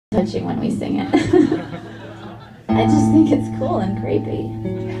touching when we sing it. I just think it's cool and creepy.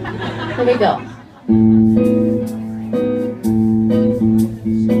 Here we go.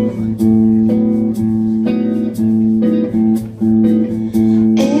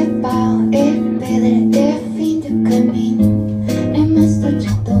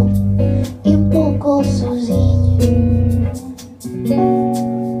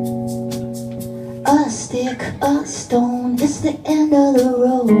 A stick, a stone, it's the end of the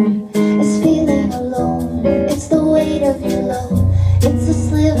road. It's feeling alone, it's the weight of your load. It's a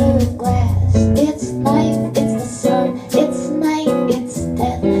sliver of glass, it's knife, it's the sun. It's night, it's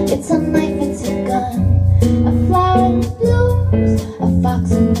death, it's a knife, it's a gun. A flower that blooms, a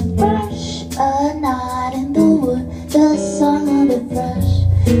fox in the brush, a knot in the wood, the song of the thrush.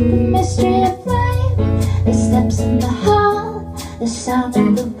 The mystery of life, the steps in the hall, the sound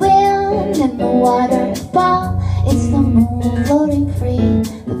of the wind and the waterfall. It's the moon floating free,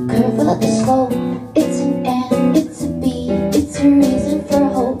 the curve of the slope. It's an end, it's a beat, it's a reason for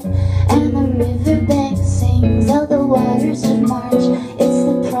hope. And the riverbank sings out the waters of March. It's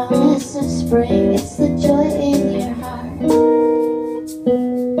the promise of spring, it's the joy in your heart.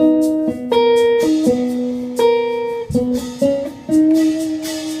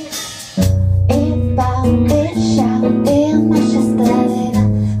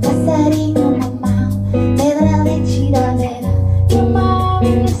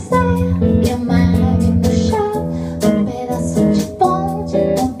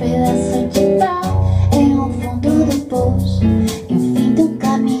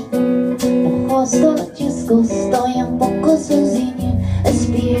 Estoy un poco sozinho. A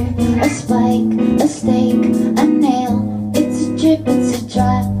spear, a spike, a stake, a nail. It's a drip, it's a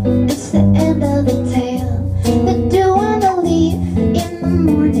drop, it's the end of the tale. The dew on the leaf in the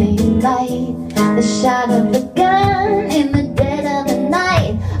morning light, the shot of the